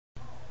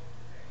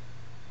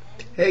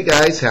Hey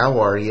guys, how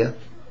are you?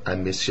 I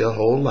miss you a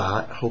whole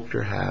lot. Hope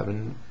you're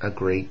having a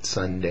great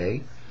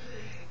Sunday.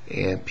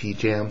 And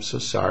PJ, I'm so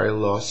sorry I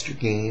lost your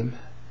game.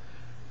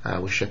 I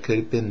wish I could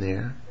have been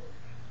there.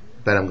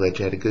 But I'm glad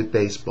you had a good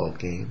baseball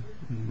game.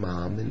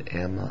 Mom and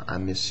Emma, I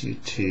miss you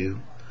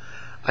too.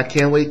 I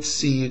can't wait to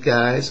see you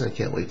guys. I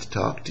can't wait to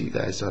talk to you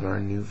guys on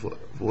our new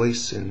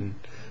voice and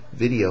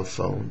video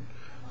phone.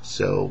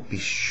 So be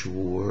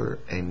sure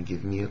and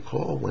give me a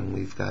call when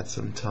we've got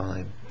some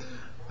time.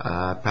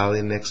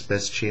 Probably the next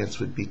best chance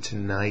would be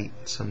tonight,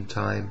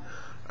 sometime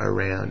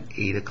around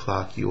 8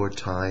 o'clock your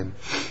time,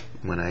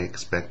 when I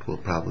expect we'll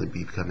probably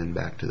be coming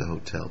back to the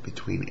hotel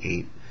between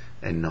 8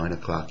 and 9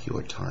 o'clock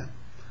your time.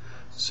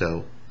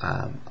 So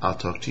I'll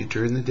talk to you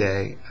during the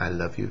day. I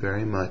love you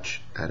very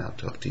much, and I'll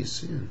talk to you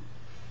soon.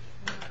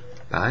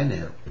 Bye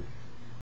now.